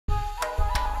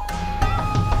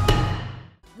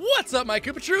What's up, my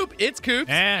Koopa Troop? It's Koops.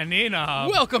 And Nina.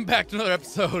 Welcome back to another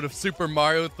episode of Super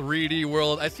Mario 3D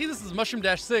World. I see this is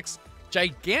Mushroom-6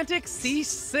 gigantic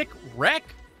Seasick wreck,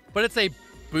 but it's a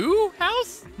boo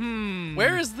house?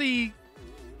 Where is the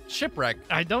shipwreck?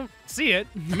 I don't see it.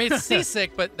 I mean, it's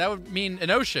Seasick, but that would mean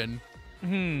an ocean.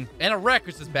 And a wreck,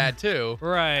 which is bad, too.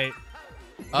 Right.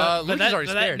 Luigi's already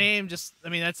scared. That name just, I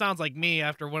mean, that sounds like me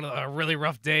after a really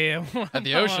rough day at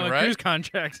the ocean, right? Cruise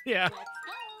contract, yeah.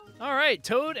 All right,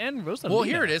 Toad and Rosalina. Well,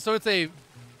 here it is. So it's a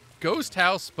ghost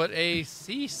house, but a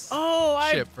sea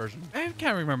ship version. I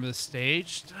can't remember the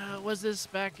stage. Was this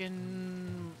back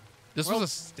in... This was a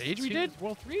stage we did?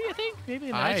 World 3, I think? Maybe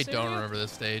in the I next don't area? remember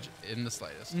this stage in the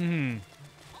slightest. Yeah,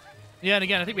 and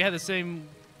again, I think we had the same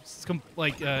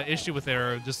issue with it,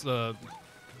 or just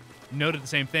noted the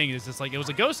same thing. It's just like, it was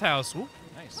a ghost house. Ooh,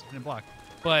 nice. Didn't block.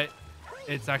 But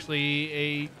it's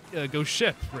actually a ghost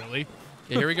ship, really.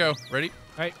 Okay, here we go. Ready?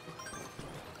 All right.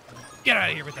 Get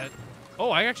out of here with that. Oh,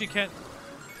 I actually can't.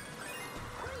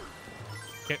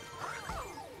 Okay.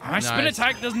 My spin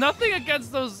attack does nothing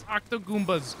against those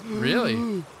Octogoombas.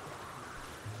 Really?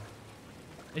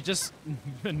 It just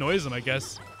annoys them, I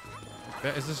guess.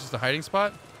 Is this just a hiding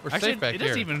spot? We're safe back here. It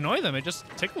doesn't even annoy them. It just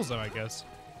tickles them, I guess.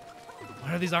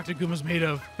 What are these Octogoombas made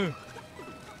of?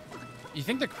 You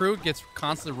think the crew gets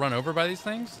constantly run over by these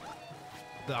things?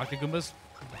 The Octogoombas?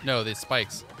 No, these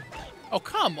spikes. Oh,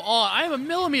 come on. I am a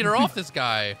millimeter off this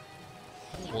guy.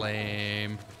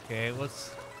 Lame. Okay,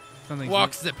 let's...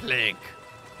 Walks the plank.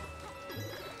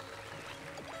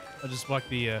 I'll just walk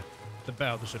the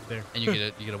bow of the ship there. And you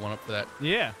get a one-up for that.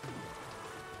 Yeah.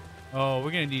 Oh,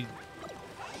 we're going to need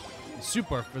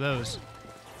super for those.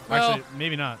 Well, actually,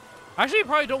 maybe not. Actually, you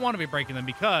probably don't want to be breaking them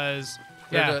because...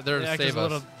 They're to save there's us. a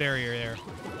little barrier there.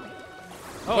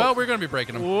 Oh. Well, we're going to be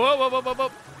breaking them. Whoa, whoa, whoa, whoa,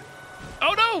 whoa.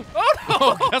 Oh, no! Oh, no!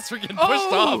 Oh, I guess we're getting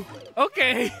pushed off.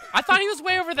 Okay. I thought he was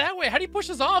way over that way. How do you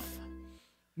push us off?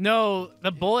 No,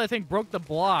 the bullet, I think, broke the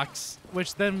blocks,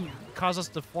 which then caused us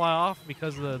to fly off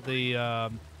because of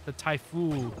the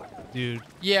typhoon, dude.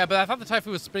 Yeah, but I thought the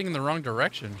typhoon was spinning in the wrong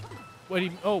direction. What do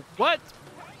you... Oh, what?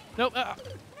 No,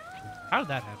 how did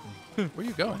that happen? Where are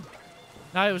you going?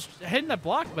 No, I was hitting that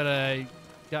block, but I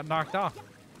got knocked off.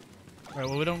 All right,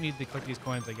 well, we don't need to collect these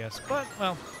coins, I guess. But,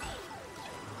 well...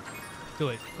 Too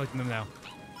late. Collecting them now.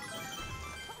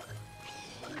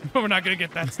 We're not going to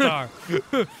get that star.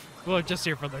 We're just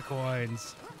here for the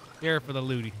coins. Here for the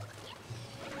looty.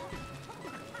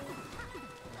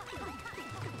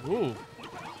 Ooh.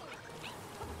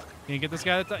 Can you get this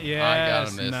guy at the top? Yes, I got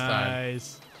him this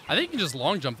nice. time. I think you can just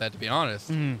long jump that, to be honest.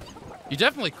 You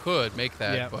definitely could make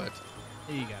that, but...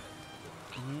 You got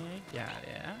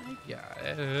it. I got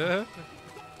it.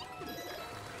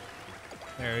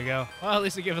 There we go. Well, at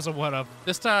least it gave us a one-up.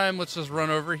 This time, let's just run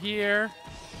over here.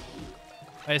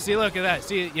 Hey, see, look at that.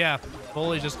 See, yeah,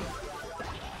 Bully just...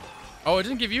 Oh, it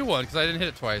didn't give you one because I didn't hit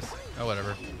it twice. Oh,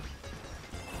 whatever.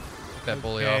 Get that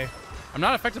bully off. I'm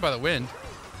not affected by the wind.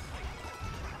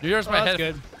 Yours my head.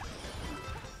 That's good.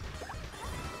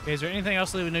 Okay, is there anything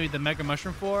else that we need the Mega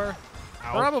Mushroom for?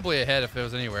 Ow. Probably ahead if it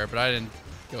was anywhere, but I didn't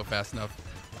go fast enough.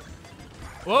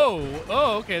 Whoa!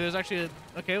 Oh, okay. There's actually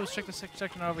okay. Let's check the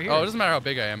section over here. Oh, it doesn't matter how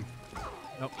big I am.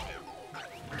 Nope.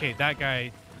 Okay, that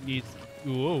guy needs.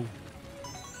 Whoa!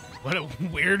 What a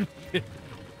weird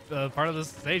part of the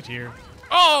stage here.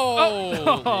 Oh!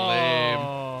 Oh!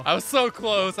 Lame. I was so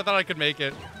close. I thought I could make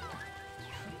it.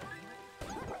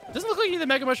 Doesn't look like you need the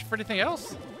Mega Mushroom for anything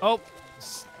else. Oh,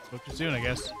 spoke too soon, I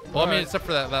guess. Well, I mean, except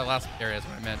for that last area is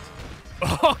what I meant.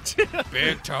 Oh,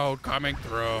 Big Toad coming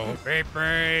through. beep,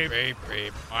 beep. Beep,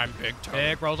 beep. I'm Big Toad.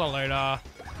 Big Rosalina.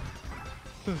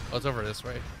 Oh, it's over this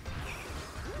way.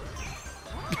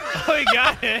 Oh, you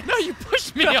got it. No, you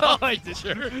pushed me off. I did.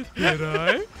 Sure. Did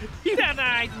I? Did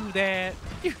I do that?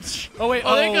 Oh, wait.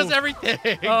 Oh, there goes everything.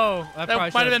 Oh,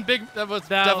 that might have been big. That was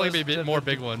definitely be more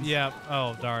big ones. Yeah.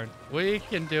 Oh, darn. We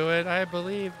can do it. I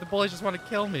believe. The bullies just want to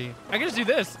kill me. I can just do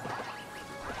this.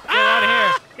 Get out of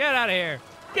here. Get out of here.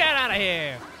 Get out of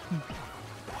here.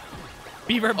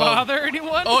 Beaver bother,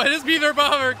 anyone? Oh, it is Beaver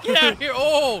Bother. Get out of here.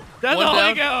 Oh. That's one all down.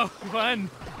 we go. Fun.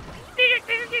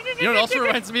 You know what else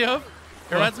reminds me of?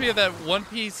 It reminds me of that One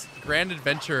Piece Grand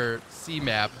Adventure sea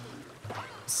map.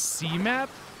 Sea map?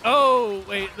 Oh,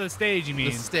 wait, the stage, you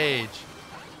mean? The stage.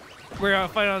 We're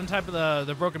fighting on top of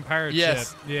the broken pirate Yes.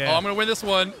 ship. Yeah. Oh, I'm going to win this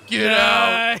one. Get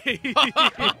out.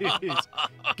 Nice.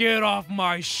 Get off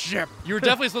my ship. You were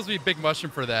definitely supposed to be Big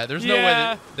Mushroom for that. There's no way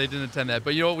that they didn't intend that.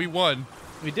 But you know what? We won.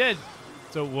 We did.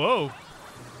 So, whoa.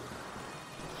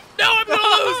 No, I'm going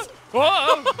to lose.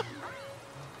 Whoa.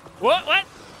 What?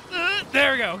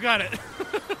 There we go. Got it.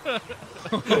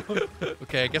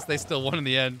 Okay, I guess they still won in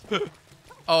the end.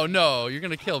 Oh no, you're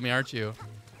gonna kill me, aren't you?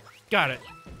 Got it.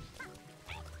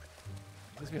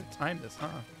 I guess we have to time this, huh?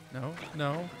 No,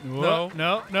 no, Whoa,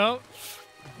 no. no.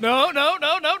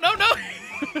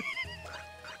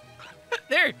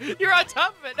 There, you're on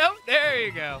top of it. No, there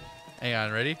you go. Hang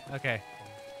on, ready? Okay.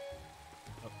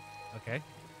 Oh, okay.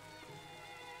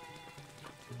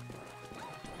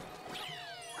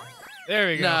 There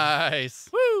we go. Nice.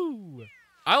 Woo!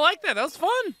 I like that. That was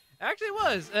fun. Actually, it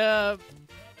was.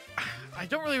 I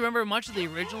don't really remember much of the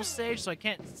original stage, so I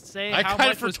can't say I how kind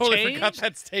much of was totally changed. forgot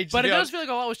that stage. But to it be does honest. feel like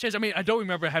a lot was changed. I mean, I don't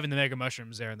remember having the Mega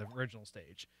Mushrooms there in the original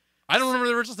stage. I don't remember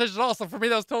the original stage at all, so for me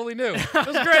that was totally new. It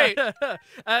was great.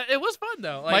 It was fun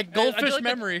though. My Like, I goldfish do like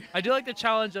memory. I do like the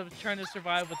challenge of trying to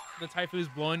survive with the typhoons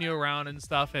blowing you around and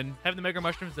stuff, and having the Mega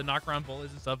Mushrooms to knock around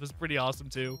bullies and stuff is pretty awesome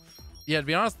too. Yeah, to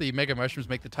be honest, the Mega Mushrooms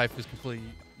make the typhus completely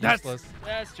useless.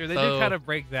 That's true. They So- did kind of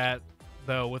break that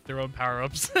though with their own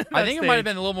power-ups. I think it might have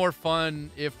been a little more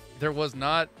fun if there was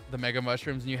not the Mega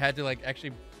Mushrooms and you had to like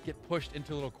actually get pushed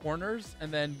into little corners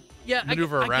and then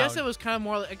maneuver around. I guess it was kind of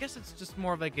more. I guess it's just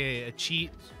more of like a cheat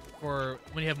for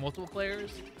when you have multiple players.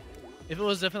 If it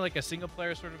was definitely like a single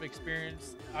player sort of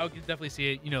experience, I would definitely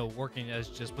see it, working as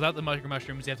just without the Mega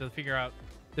Mushrooms. You have to figure out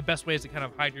the best ways to kind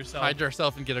of hide yourself. Hide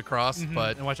yourself and get across,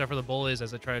 but and watch out for the bullies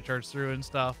as they try to charge through and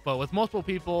stuff. But with multiple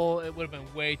people, it would have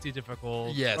been way too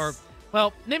difficult. Yes. Or,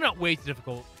 well, maybe not way too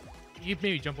difficult. You'd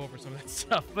maybe jump over some of that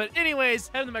stuff. But anyways,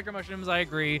 having the Mega Mushrooms, I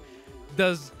agree,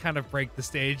 does kind of break the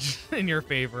stage in your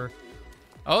favor.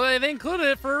 oh, they included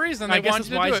it for a reason. They I guess wanted that's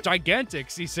you to why do it's it gigantic,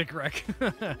 Seasick Wreck.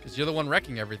 because you're the one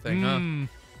wrecking everything, huh?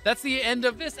 That's the end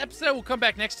of this episode. We'll come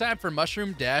back next time for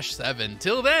Mushroom-7.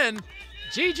 Till then,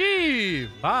 GG.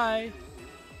 Bye.